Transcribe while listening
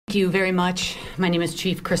Thank you very much. My name is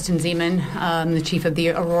Chief Kristen Zeman. I'm the chief of the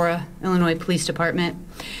Aurora, Illinois Police Department.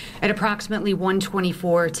 At approximately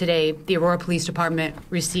 1:24 today, the Aurora Police Department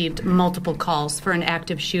received multiple calls for an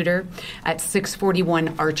active shooter at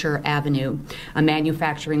 641 Archer Avenue, a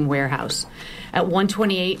manufacturing warehouse. At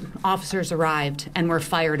 1:28, officers arrived and were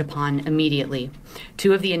fired upon immediately.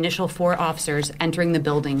 Two of the initial four officers entering the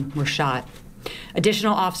building were shot.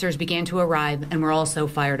 Additional officers began to arrive and were also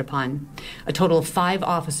fired upon. A total of 5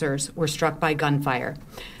 officers were struck by gunfire.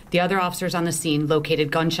 The other officers on the scene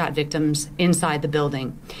located gunshot victims inside the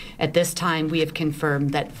building. At this time, we have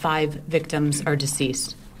confirmed that 5 victims are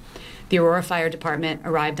deceased. The Aurora Fire Department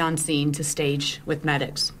arrived on scene to stage with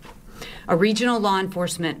medics. A regional law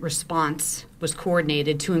enforcement response was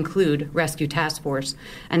coordinated to include Rescue Task Force,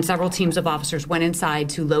 and several teams of officers went inside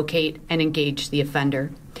to locate and engage the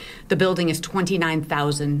offender. The building is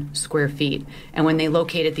 29,000 square feet, and when they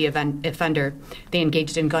located the offender, they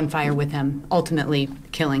engaged in gunfire with him, ultimately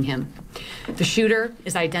killing him. The shooter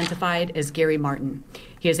is identified as Gary Martin.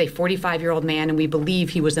 He is a 45-year-old man, and we believe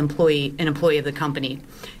he was an employee of the company.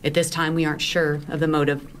 At this time, we aren't sure of the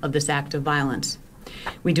motive of this act of violence.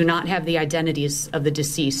 We do not have the identities of the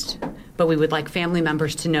deceased, but we would like family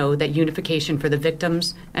members to know that unification for the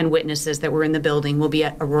victims and witnesses that were in the building will be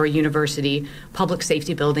at Aurora University Public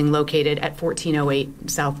Safety Building located at 1408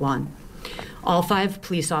 South Lawn. All 5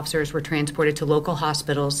 police officers were transported to local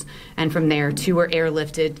hospitals, and from there, 2 were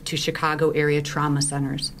airlifted to Chicago area trauma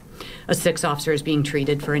centers. A 6th officer is being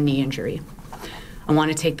treated for a knee injury. I want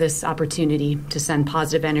to take this opportunity to send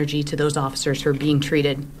positive energy to those officers who are being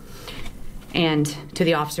treated, and to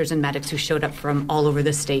the officers and medics who showed up from all over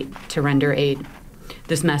the state to render aid.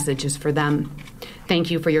 This message is for them.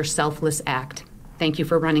 Thank you for your selfless act. Thank you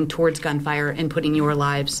for running towards gunfire and putting your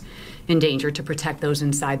lives in danger to protect those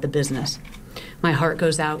inside the business. My heart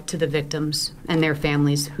goes out to the victims and their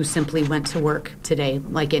families who simply went to work today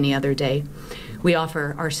like any other day. We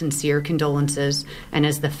offer our sincere condolences, and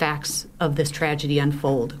as the facts of this tragedy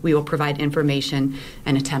unfold, we will provide information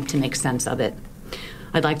and attempt to make sense of it.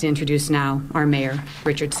 I'd like to introduce now our mayor,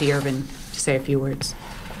 Richard C. Irvin, to say a few words.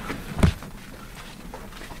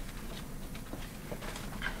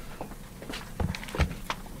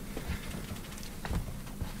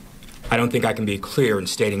 I don't think I can be clear in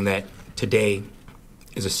stating that today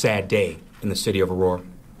is a sad day in the city of Aurora.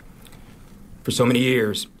 For so many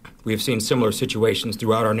years, we have seen similar situations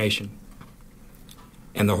throughout our nation,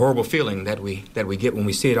 and the horrible feeling that we get when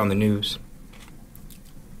we see it on the news.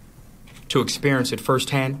 To experience it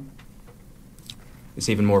firsthand is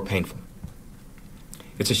even more painful.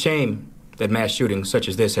 It's a shame that mass shootings such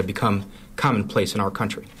as this have become commonplace in our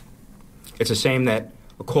country. It's a shame that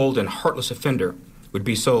a cold and heartless offender would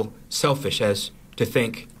be so selfish as to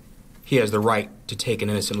think he has the right to take an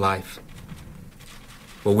innocent life.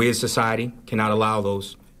 But we as society cannot allow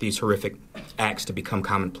these horrific acts to become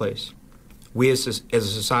commonplace. We as a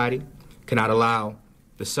society cannot allow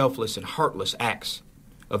the selfless and heartless acts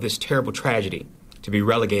of this terrible tragedy to be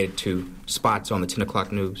relegated to spots on the 10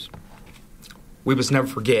 o'clock news. We must never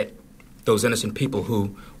forget those innocent people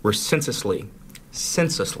who were senselessly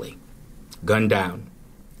gunned down.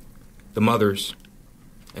 The mothers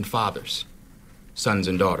and fathers, sons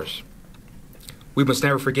and daughters. We must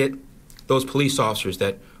never forget those police officers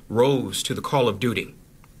that rose to the call of duty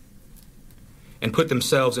and put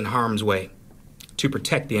themselves in harm's way to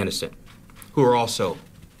protect the innocent, who are also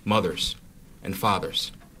mothers and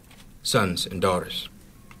fathers, sons and daughters.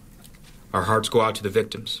 Our hearts go out to the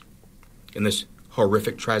victims in this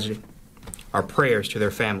horrific tragedy. Our prayers to their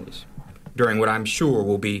families during what I'm sure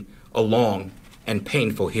will be a long and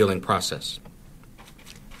painful healing process.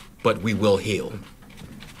 But we will heal.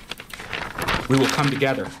 We will come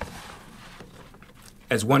together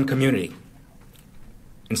as one community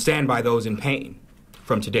and stand by those in pain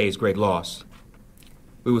from today's great loss.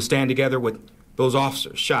 We will stand together with those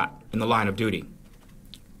officers shot in the line of duty.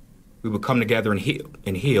 We will come together and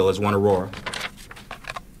heal as one Aurora.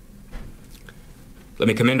 Let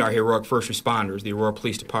me commend our heroic first responders, the Aurora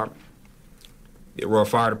Police Department, the Aurora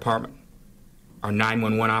Fire Department, our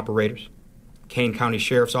 911 operators, Kane County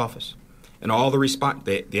Sheriff's Office, and all the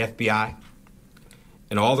FBI,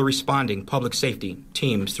 and all the responding public safety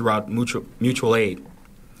teams throughout mutual aid,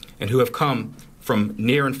 and who have come from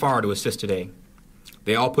near and far to assist today.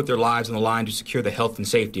 They all put their lives on the line to secure the health and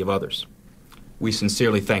safety of others. We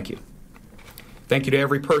sincerely thank you. Thank you to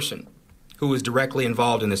every person who was directly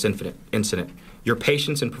involved in this incident. Your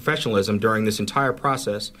patience and professionalism during this entire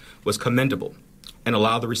process was commendable and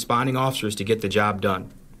allowed the responding officers to get the job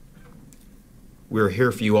done. We're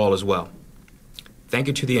here for you all as well. Thank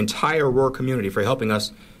you to the entire Aurora community for helping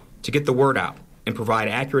us to get the word out and provide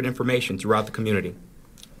accurate information throughout the community.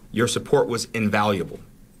 Your support was invaluable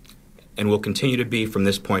and will continue to be from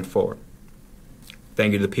this point forward.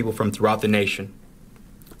 Thank you to the people from throughout the nation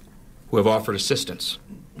who have offered assistance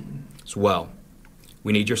as well.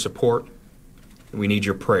 We need your support and we need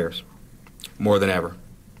your prayers more than ever.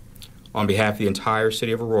 On behalf of the entire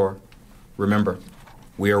city of Aurora, remember,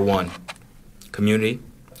 we are one community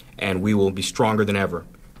and we will be stronger than ever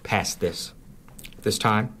past this. At this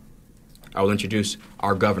time, I will introduce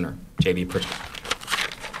our governor, J.B. Pritzker.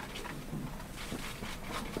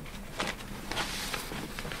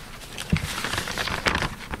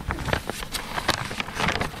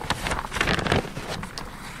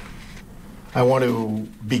 I want to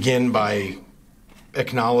begin by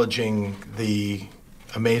acknowledging the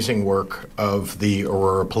amazing work of the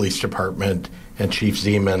Aurora Police Department and Chief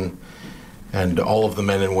Zeman and all of the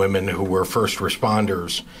men and women who were first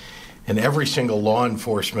responders and every single law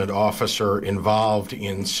enforcement officer involved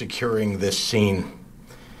in securing this scene.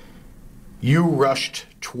 You rushed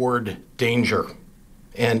toward danger,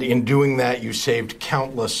 and in doing that, you saved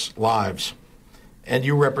countless lives. And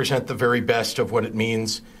you represent the very best of what it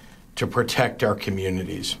means to protect our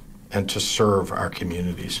communities and to serve our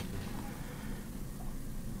communities.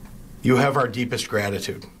 You have our deepest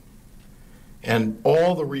gratitude, and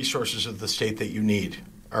all the resources of the state that you need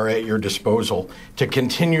are at your disposal to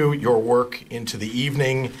continue your work into the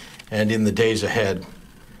evening and in the days ahead.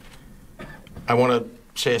 I want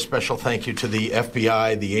to say a special thank you to the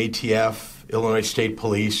FBI, the ATF, Illinois State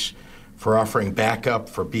Police for offering backup,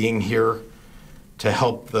 for being here to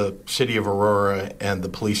help the city of Aurora and the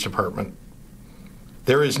police department.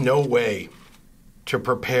 There is no way to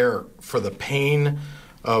prepare for the pain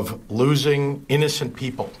of losing innocent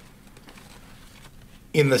people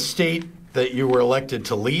in the state that you were elected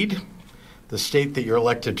to lead, the state that you're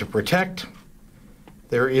elected to protect.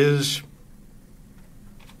 There is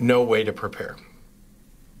no way to prepare.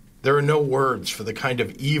 There are no words for the kind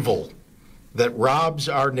of evil that robs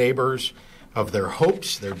our neighbors of their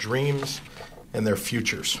hopes, their dreams, and their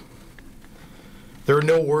futures. There are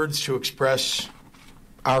no words to express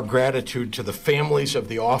our gratitude to the families of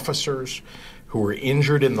the officers who were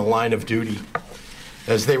injured in the line of duty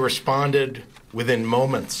as they responded within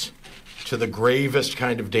moments to the gravest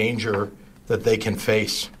kind of danger that they can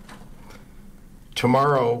face.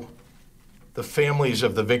 Tomorrow, the families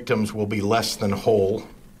of the victims will be less than whole.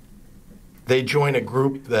 They join a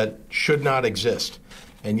group that should not exist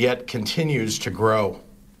and yet continues to grow.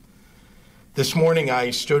 This morning,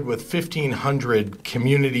 I stood with 1,500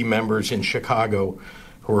 community members in Chicago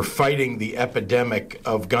who are fighting the epidemic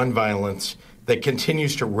of gun violence that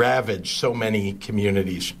continues to ravage so many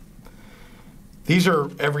communities. These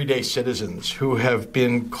are everyday citizens who have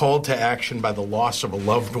been called to action by the loss of a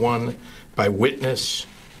loved one, by witness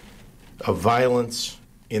of violence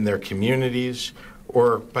in their communities,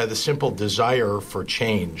 or by the simple desire for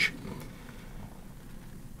change.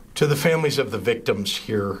 To the families of the victims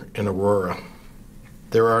here in Aurora,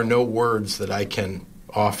 there are no words that I can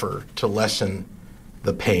offer to lessen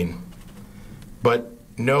the pain. But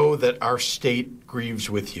know that our state grieves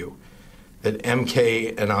with you, that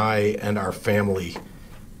MK and I and our family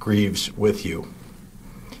grieves with you.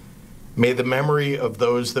 May the memory of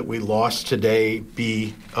those that we lost today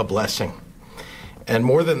be a blessing. And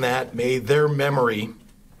more than that, may their memory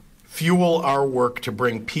fuel our work to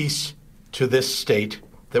bring peace to this state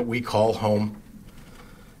that we call home.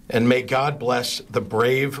 And may God bless the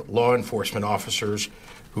brave law enforcement officers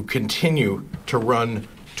who continue to run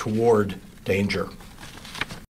toward danger.